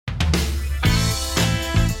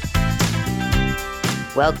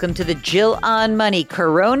Welcome to the Jill on Money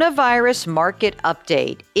Coronavirus Market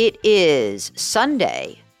Update. It is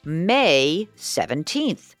Sunday, May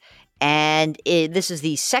 17th. And this is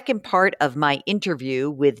the second part of my interview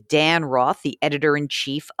with Dan Roth, the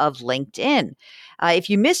editor-in-chief of LinkedIn. If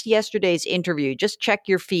you missed yesterday's interview, just check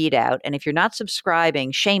your feed out. And if you're not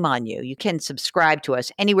subscribing, shame on you. You can subscribe to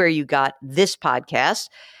us anywhere you got this podcast.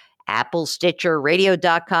 Apple, Stitcher,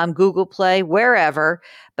 radio.com, Google Play, wherever,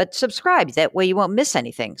 but subscribe. That way you won't miss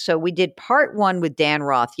anything. So we did part one with Dan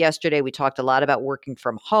Roth yesterday. We talked a lot about working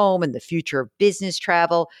from home and the future of business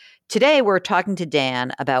travel. Today, we're talking to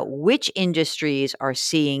Dan about which industries are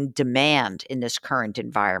seeing demand in this current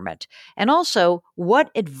environment, and also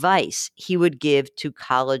what advice he would give to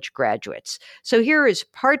college graduates. So here is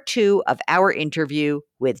part two of our interview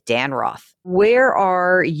with Dan Roth. Where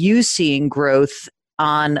are you seeing growth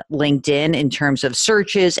on LinkedIn in terms of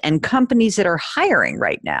searches and companies that are hiring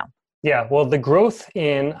right now? Yeah, well, the growth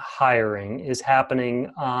in hiring is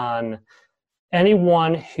happening on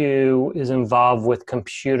anyone who is involved with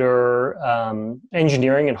computer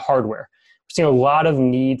engineering and hardware. We're seeing a lot of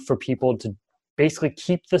need for people to basically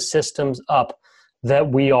keep the systems up that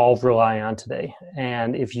we all rely on today.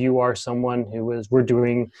 And if you are someone we're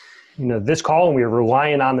doing this call and we're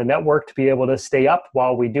relying on the network to be able to stay up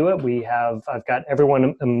while we do it. I've got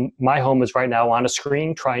everyone in my home is right now on a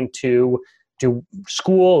screen trying to do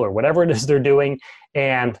school or whatever it is they're doing,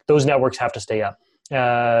 and those networks have to stay up.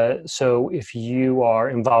 So if you are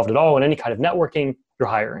involved at all in any kind of networking, you're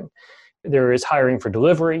hiring. There is hiring for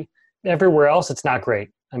delivery. Everywhere else, it's not great.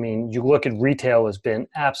 I mean, you look at retail has been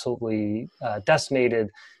absolutely decimated.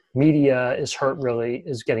 Media is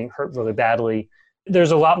getting hurt really badly.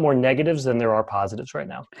 There's a lot more negatives than there are positives right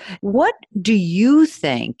now. What do you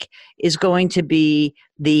think is going to be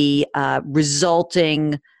the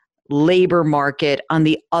resulting labor market on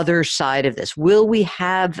the other side of this? Will we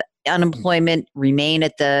have unemployment remain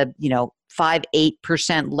at the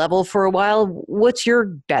 5-8% level for a while? What's your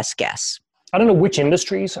best guess? I don't know which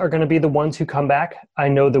industries are going to be the ones who come back. I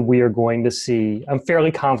know that I'm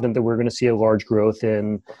fairly confident that we're going to see a large growth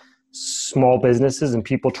in small businesses and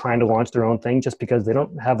people trying to launch their own thing just because they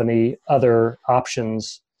don't have any other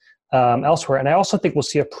options elsewhere. And I also think we'll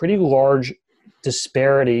see a pretty large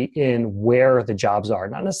disparity in where the jobs are,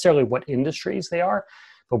 not necessarily what industries they are,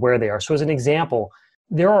 but where they are. So as an example,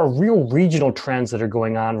 there are real regional trends that are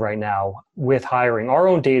going on right now with hiring. Our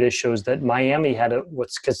own data shows that Miami had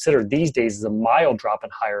what's considered these days as a mild drop in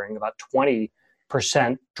hiring, about 20%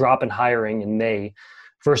 drop in hiring in May,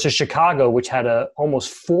 versus Chicago, which had a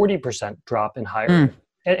almost 40% drop in hiring.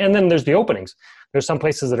 And then there's the openings. There's some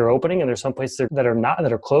places that are opening and there's some places that are not,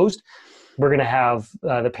 that are closed. We're going to have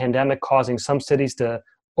the pandemic causing some cities to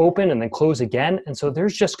open and then close again. And so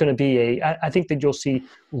there's just going to be I think that you'll see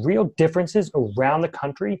real differences around the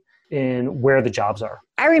country in where the jobs are.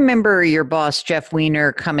 I remember your boss, Jeff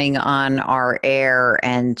Weiner, coming on our air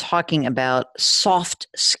and talking about soft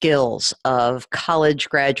skills of college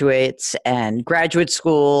graduates and graduate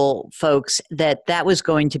school folks, that was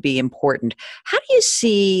going to be important. How do you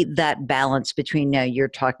see that balance between now you're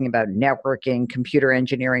talking about networking, computer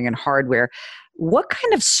engineering, and hardware? What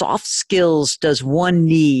kind of soft skills does one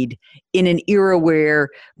need in an era where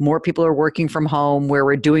more people are working from home, where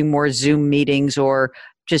we're doing more Zoom meetings or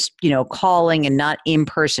just, calling and not in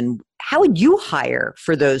person? How would you hire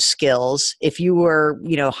for those skills if you were,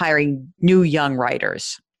 hiring new young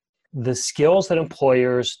writers? The skills that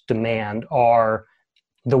employers demand are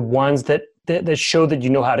the ones that show that you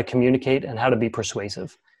know how to communicate and how to be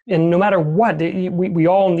persuasive. And no matter what, we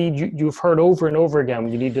all need, you've heard over and over again,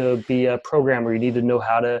 you need to be a programmer, you need to know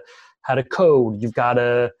how to code, you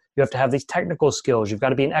have to have these technical skills, you've got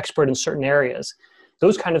to be an expert in certain areas.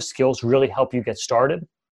 Those kind of skills really help you get started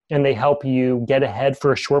and they help you get ahead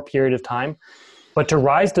for a short period of time. But to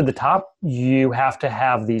rise to the top, you have to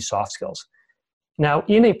have these soft skills. Now,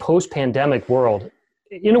 in a post-pandemic world,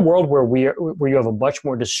 in a world where you have a much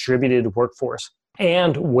more distributed workforce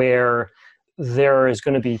and where there is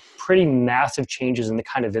going to be pretty massive changes in the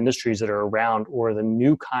kind of industries that are around or the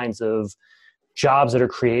new kinds of jobs that are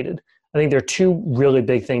created, I think there are two really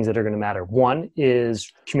big things that are going to matter. One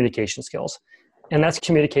is communication skills. And that's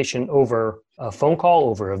communication over a phone call,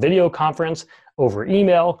 over a video conference, over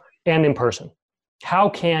email, and in person. How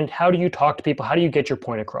do you talk to people? How do you get your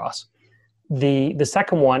point across? The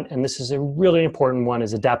second one, and this is a really important one,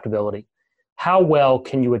 is adaptability. How well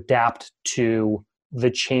can you adapt to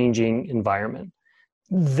the changing environment?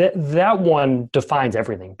 That one defines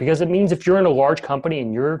everything, because it means if you're in a large company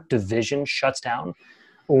and your division shuts down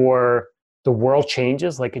or the world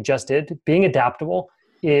changes like it just did, being adaptable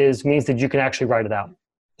means that you can actually write it out.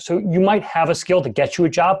 So you might have a skill to get you a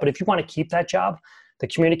job, but if you want to keep that job, the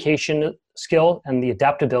communication skill and the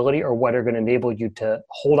adaptability are what are going to enable you to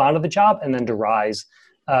hold on to the job and then to rise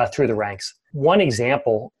through the ranks. One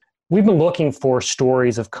example, we've been looking for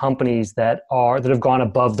stories of companies that have gone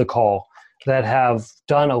above the call, that have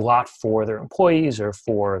done a lot for their employees or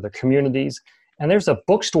for their communities. And there's a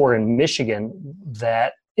bookstore in Michigan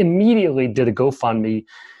that immediately did a GoFundMe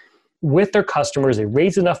with their customers. They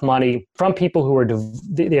raised enough money from people who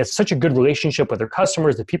they had such a good relationship with their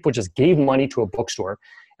customers that people just gave money to a bookstore.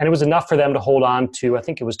 And it was enough for them to hold on to, I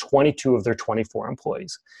think it was 22 of their 24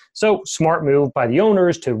 employees. So smart move by the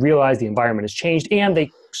owners to realize the environment has changed, and they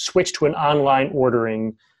switched to an online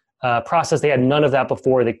ordering process. They had none of that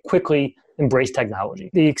before. They quickly embraced technology.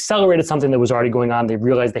 They accelerated something that was already going on. They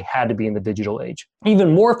realized they had to be in the digital age.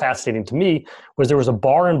 Even more fascinating to me was there was a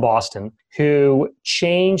bar in Boston who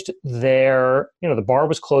changed the bar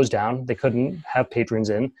was closed down. They couldn't have patrons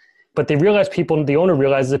in, but the owner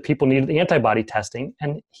realized that people needed antibody testing,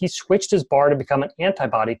 and he switched his bar to become an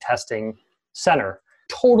antibody testing center.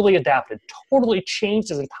 Totally adapted, totally changed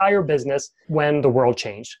his entire business when the world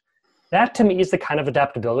changed. That to me is the kind of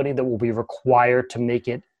adaptability that will be required to make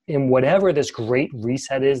it in whatever this great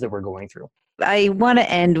reset is that we're going through. I want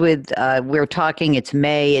to end with, it's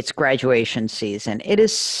May, it's graduation season. It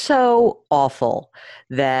is so awful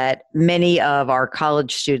that many of our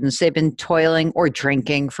college students, they've been toiling or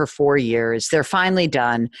drinking for 4 years. They're finally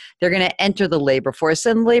done. They're going to enter the labor force,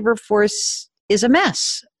 and the labor force is a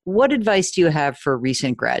mess. What advice do you have for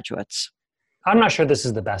recent graduates? I'm not sure this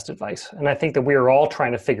is the best advice, and I think that we are all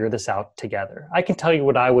trying to figure this out together. I can tell you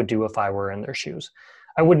what I would do if I were in their shoes.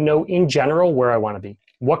 I would know in general where I want to be,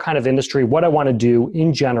 what kind of industry, what I want to do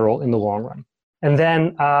in general in the long run. And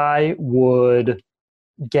then I would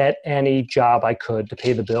get any job I could to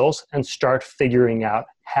pay the bills and start figuring out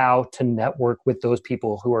how to network with those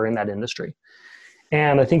people who are in that industry.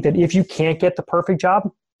 And I think that if you can't get the perfect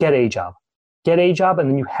job, get a job. Get a job, and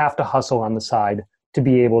then you have to hustle on the side to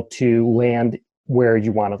be able to land where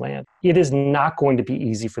you want to land. It is not going to be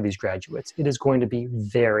easy for these graduates. It is going to be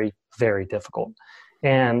very, very difficult.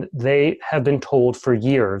 And they have been told for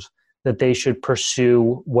years that they should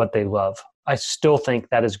pursue what they love. I still think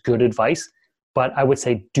that is good advice, but I would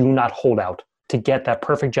say do not hold out to get that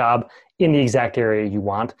perfect job in the exact area you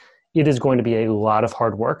want. It is going to be a lot of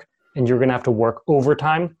hard work, and you're going to have to work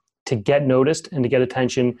overtime to get noticed and to get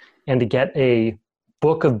attention and to get a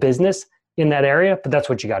book of business in that area, but that's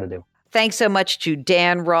what you got to do. Thanks so much to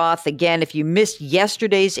Dan Roth. Again, if you missed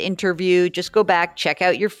yesterday's interview, just go back, check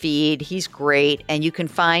out your feed. He's great. And you can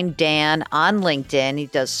find Dan on LinkedIn. He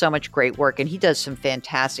does so much great work, and he does some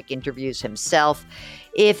fantastic interviews himself.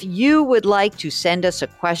 If you would like to send us a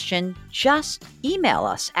question, just email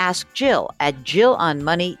us. Ask Jill at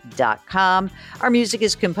jillonmoney.com. Our music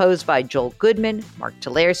is composed by Joel Goodman. Mark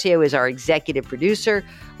Talercio is our executive producer.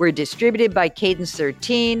 We're distributed by Cadence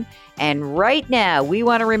 13. And right now, we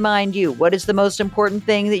want to remind you, what is the most important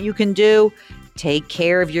thing that you can do? Take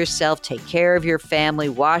care of yourself, take care of your family,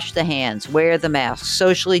 wash the hands, wear the mask,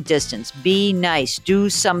 socially distance, be nice, do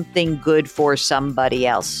something good for somebody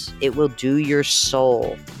else. It will do your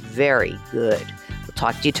soul very good. We'll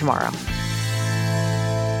talk to you tomorrow.